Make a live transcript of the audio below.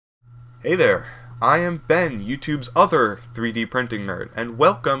Hey there, I am Ben, YouTube's other 3D printing nerd, and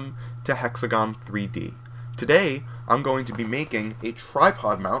welcome to Hexagon 3D. Today, I'm going to be making a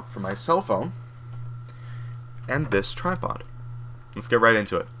tripod mount for my cell phone, and this tripod. Let's get right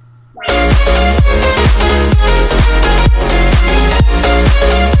into it.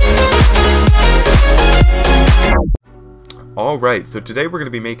 Alright, so today we're going to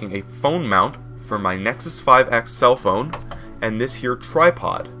be making a phone mount for my Nexus 5X cell phone, and this here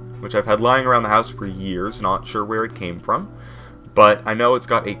tripod, which I've had lying around the house for years, not sure where it came from, but I know it's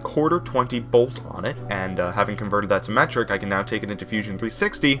got a 1/4 bolt on it, and having converted that to metric, I can now take it into Fusion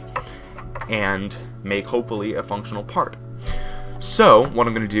 360 and make hopefully a functional part. So what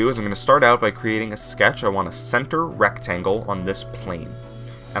I'm going to do is I'm going to start out by creating a sketch. I want a center rectangle on this plane,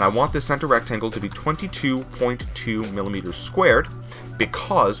 and I want this center rectangle to be 22.2 millimeters squared,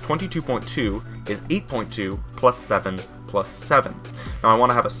 because 22.2 is 8.2 plus 7 plus 7. Now I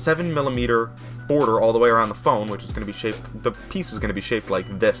want to have a 7 millimeter border all the way around the phone, which is going to be shaped, the piece is going to be shaped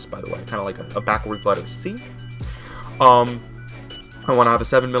like this, by the way, kind of like a backwards letter C. I want to have a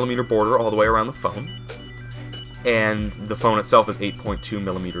 7 millimeter border all the way around the phone, and the phone itself is 8.2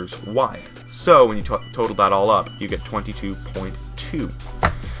 millimeters wide. So when you total that all up, you get 22.2.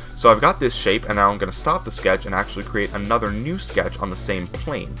 So I've got this shape, and now I'm going to stop the sketch and actually create another new sketch on the same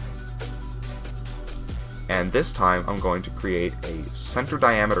plane. And this time I'm going to create a center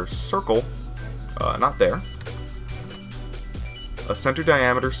diameter circle, not there, a center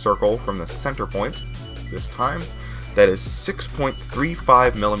diameter circle from the center point, this time, that is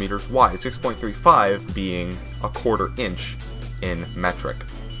 6.35 millimeters wide, 6.35 being a 1/4 inch in metric.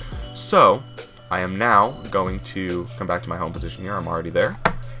 So I am now going to come back to my home position here, I'm already there.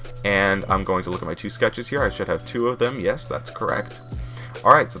 And I'm going to look at my two sketches here. I should have two of them. Yes, that's correct.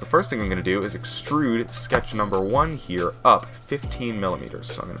 Alright, so the first thing I'm going to do is extrude sketch number 1 here up 15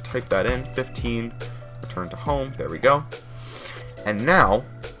 millimeters. So I'm going to type that in, 15, return to home, there we go. And now,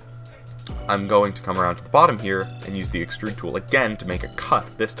 I'm going to come around to the bottom here and use the extrude tool again to make a cut,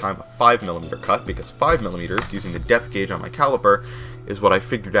 this time a 5 millimeter cut, because 5 millimeters, using the depth gauge on my caliper, is what I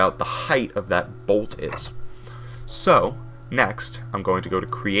figured out the height of that bolt is. So, next, I'm going to go to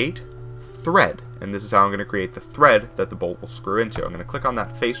Create Thread, and this is how I'm going to create the thread that the bolt will screw into. I'm going to click on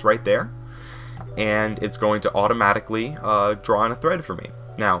that face right there, and it's going to automatically draw in a thread for me.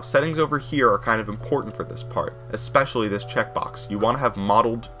 Now, settings over here are kind of important for this part, especially this checkbox. You want to have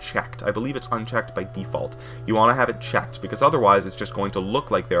modeled checked. I believe it's unchecked by default. You want to have it checked, because otherwise it's just going to look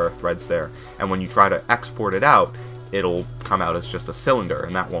like there are threads there, and when you try to export it out, it'll come out as just a cylinder,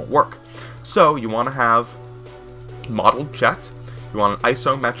 and that won't work. So, you want to have modeled checked. You want an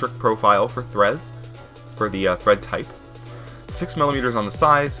isometric profile for threads, for the thread type, 6 millimeters on the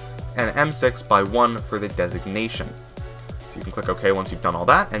size, and M6 by 1 for the designation. So you can click OK once you've done all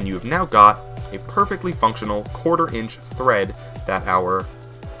that, and you have now got a perfectly functional 1/4 inch thread that our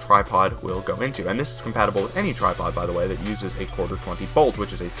tripod will go into. And this is compatible with any tripod, by the way, that uses a 1/4 bolt,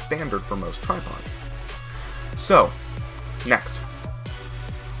 which is a standard for most tripods. So, next,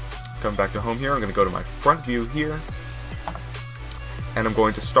 coming back to home here, I'm going to go to my front view here, and I'm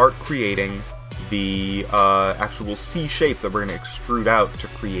going to start creating the actual C shape that we're going to extrude out to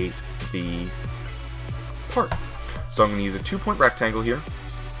create the part. So I'm going to use a 2-point rectangle here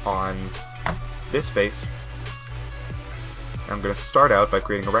on this face. I'm going to start out by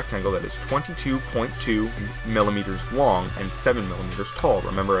creating a rectangle that is 22.2 millimeters long and 7 millimeters tall.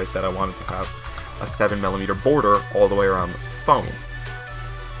 Remember I said I wanted to have a 7 millimeter border all the way around the phone.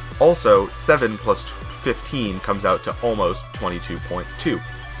 Also, 7 plus 15 comes out to almost 22.2.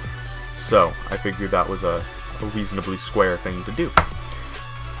 So, I figured that was a reasonably square thing to do.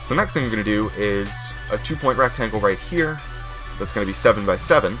 So the next thing I'm going to do is a 2-point rectangle right here that's going to be 7 by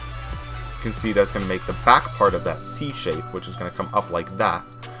 7. You can see that's going to make the back part of that C shape, which is going to come up like that.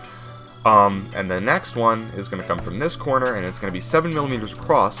 And the next one is going to come from this corner, and it's going to be 7 millimeters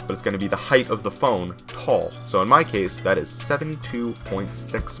across, but it's going to be the height of the phone tall. So in my case, that is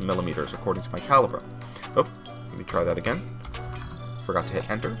 72.6 millimeters according to my caliper. Oh, let me try that again. Forgot to hit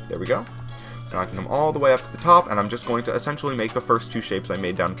enter. There we go. Now I can come all the way up to the top, and I'm just going to essentially make the first two shapes I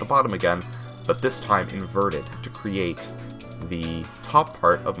made down at the bottom again, but this time inverted to create the top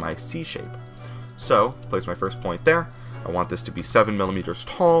part of my C shape. So, place my first point there. I want this to be 7 millimeters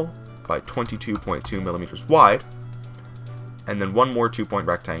tall by 22.2 millimeters wide, and then one more 2-point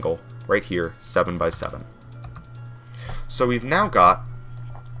rectangle right here, 7 by 7. So we've now got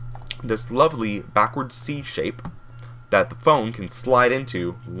this lovely backward C shape that the phone can slide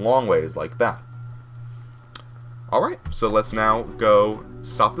into long ways like that. Alright, so let's now go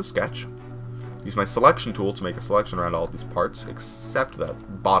stop the sketch, Use my selection tool to make a selection around all of these parts, except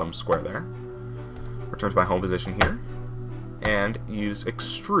that bottom square there. Return to my home position here, and use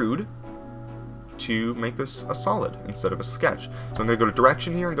extrude to make this a solid instead of a sketch. So I'm going to go to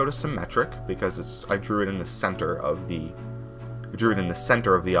direction here and go to symmetric, because I drew it in the center of the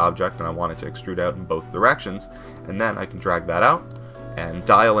object, and I want it to extrude out in both directions. And then I can drag that out and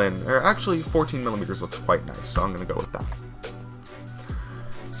dial in, or actually 14 millimeters looks quite nice, so I'm going to go with that.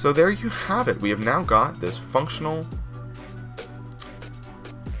 So there you have it. We have now got this functional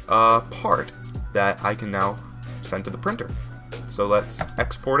part that I can now send to the printer. So let's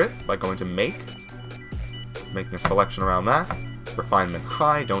export it by going to making a selection around that, refinement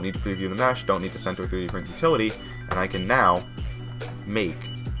high, don't need to preview the mesh, don't need to send to a 3D print utility, and I can now make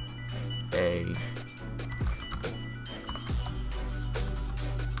a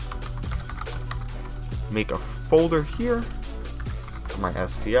folder here for my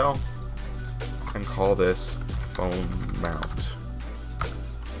STL and call this phone mount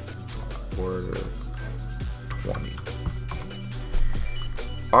order 20.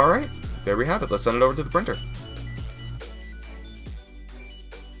 Alright, there we have it. Let's send it over to the printer.